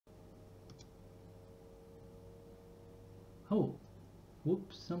Oh,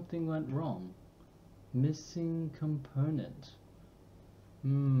 whoops, something went wrong. Missing component.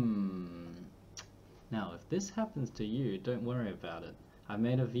 Now if this happens to you, don't worry about it. I've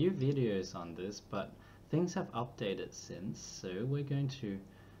made a few videos on this, but things have updated since, so we're going to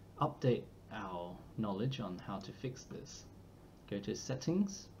update our knowledge on how to fix this. Go to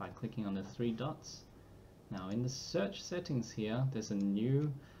settings by clicking on the three dots. Now in the search settings here, there's a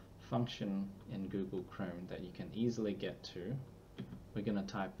new function in Google Chrome that you can easily get to. We're going to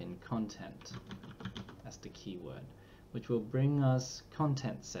type in content as the keyword, which will bring us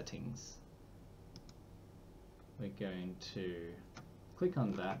content settings. We're going to click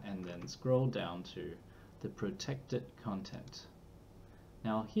on that and then scroll down to the protected content.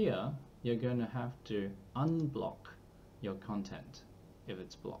 Now here you're going to have to unblock your content if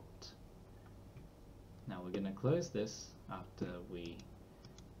it's blocked. Now we're going to close this after we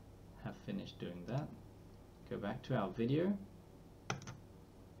have finished doing that. Go back to our video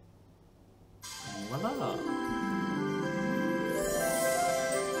and voila!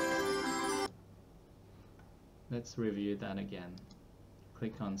 Let's review that again.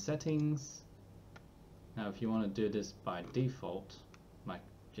 Click on settings. Now if you want to do this by default, like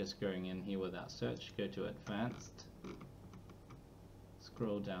just going in here without search, go to advanced,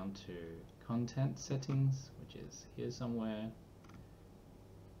 scroll down to content settings, which is here somewhere,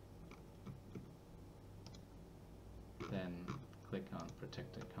 then click on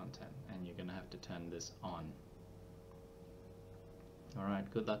protected content, and you're going to have to turn this on. Alright,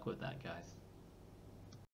 good luck with that, guys.